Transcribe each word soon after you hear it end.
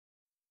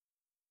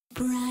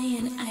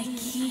Brian, I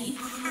keep.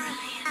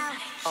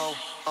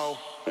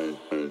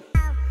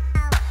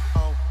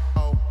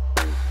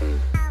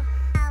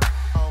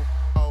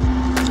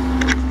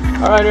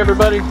 All right,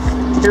 everybody,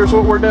 here's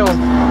what we're doing.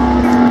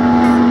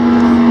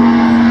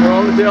 We're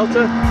on the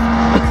Delta.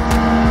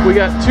 We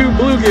got 2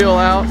 bluegill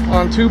out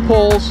on 2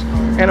 poles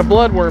and a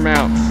bloodworm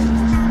out.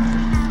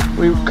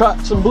 We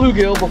caught some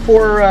bluegill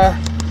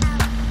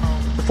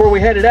before we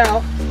headed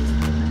out,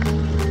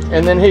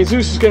 and then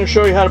Jesus is going to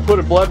show you how to put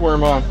a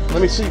bloodworm on.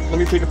 Let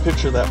me take a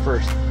picture of that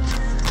first.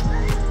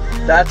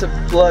 That's a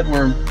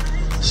bloodworm.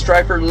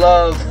 Striper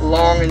love,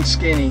 long and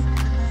skinny,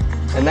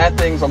 and that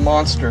thing's a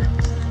monster.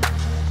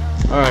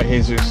 All right,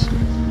 Jesus.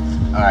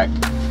 All right,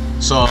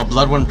 so a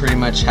bloodworm pretty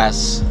much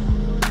has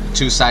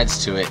 2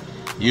 sides to it.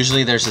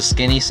 Usually there's a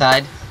skinny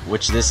side,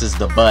 which this is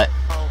the butt,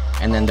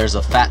 and then there's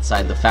a fat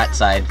side. The fat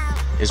side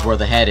is where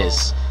the head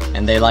is,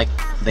 and they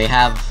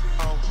have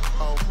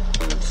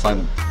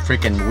some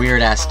freaking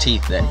weird ass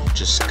teeth that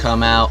just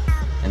come out,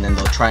 and then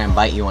they'll try and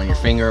bite you on your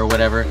finger or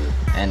whatever,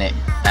 and it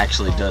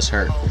actually does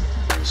hurt.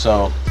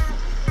 So,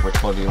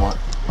 which one do you want?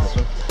 This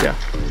one? Yeah,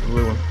 the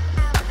blue one.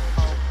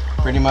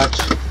 Pretty much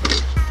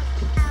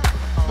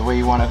the way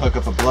you want to hook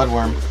up a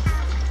bloodworm.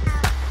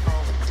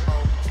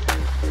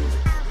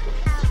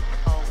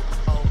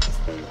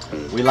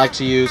 We like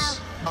to use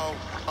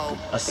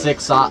a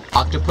 6/0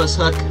 octopus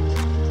hook.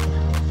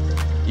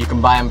 You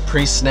can buy them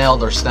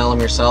pre-snelled or snell them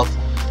yourself.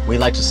 We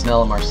like to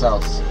snell them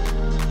ourselves.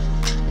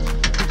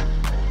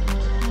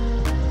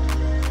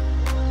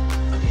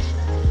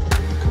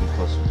 Come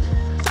closer.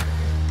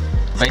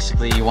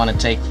 Basically, you want to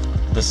take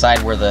the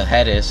side where the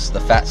head is, the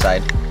fat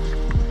side,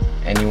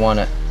 and you want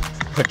to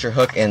put your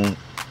hook in,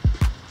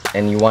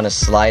 and you want to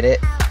slide it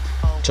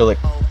till it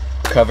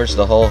covers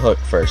the whole hook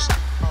first.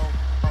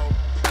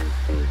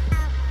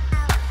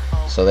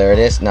 So there it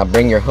is. Now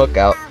bring your hook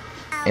out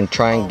and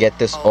try and get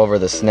this over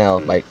the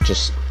snell by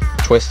just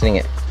twisting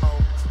it.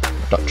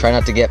 Try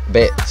not to get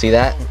bit. See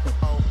that?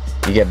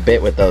 You get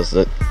bit with those.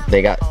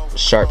 They got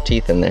sharp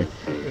teeth in there.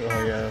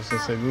 Oh yeah, I was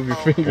gonna say move your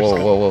fingers. Whoa,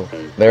 whoa, whoa.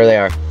 There they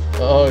are.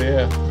 Oh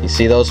yeah. You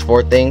see those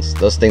 4 things?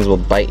 Those things will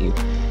bite you.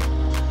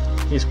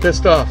 He's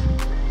pissed off.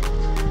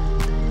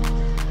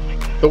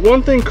 The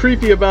one thing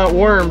creepy about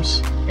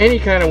worms, any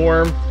kind of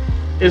worm,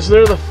 is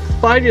they're the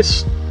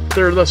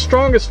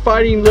strongest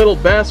fighting little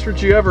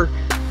bastards you ever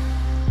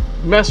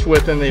messed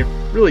with, and they're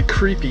really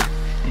creepy.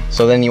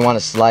 So then you want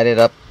to slide it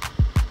up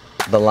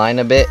the line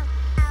a bit,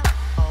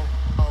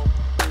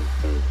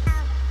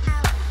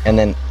 and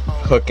then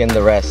hook in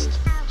the rest.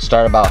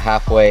 Start about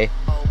halfway,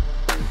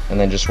 and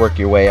then just work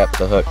your way up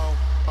the hook.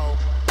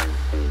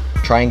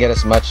 Try and get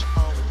as much.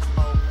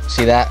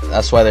 See that?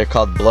 That's why they're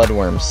called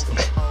bloodworms.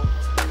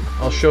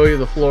 I'll show you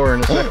the floor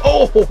in a second.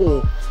 Oh!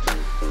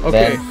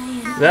 Okay.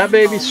 That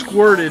baby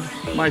squirted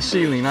my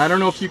ceiling. I don't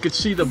know if you could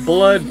see the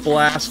blood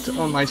blast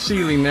on my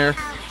ceiling there,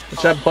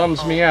 which that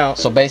bums me out.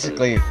 So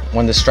basically,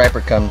 when the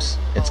striper comes,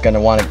 it's going to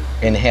want to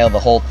inhale the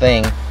whole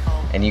thing,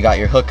 and you got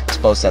your hook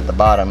exposed at the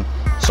bottom,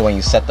 so when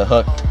you set the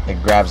hook,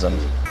 it grabs them.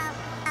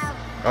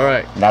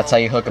 Alright. That's how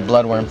you hook a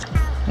bloodworm.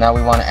 Now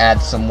we want to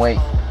add some weight.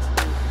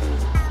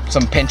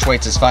 Some pinch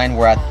weights is fine.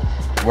 We're at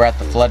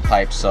the flood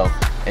pipe, so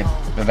it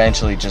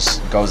eventually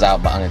just goes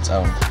out on its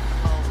own.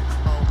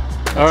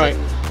 Alright.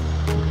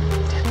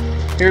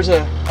 Here's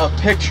a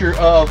picture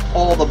of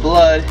all the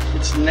blood.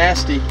 It's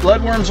nasty.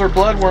 Bloodworms are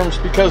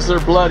bloodworms because they're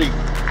bloody.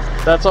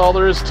 That's all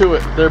there is to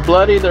it. They're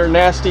bloody, they're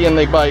nasty, and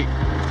they bite.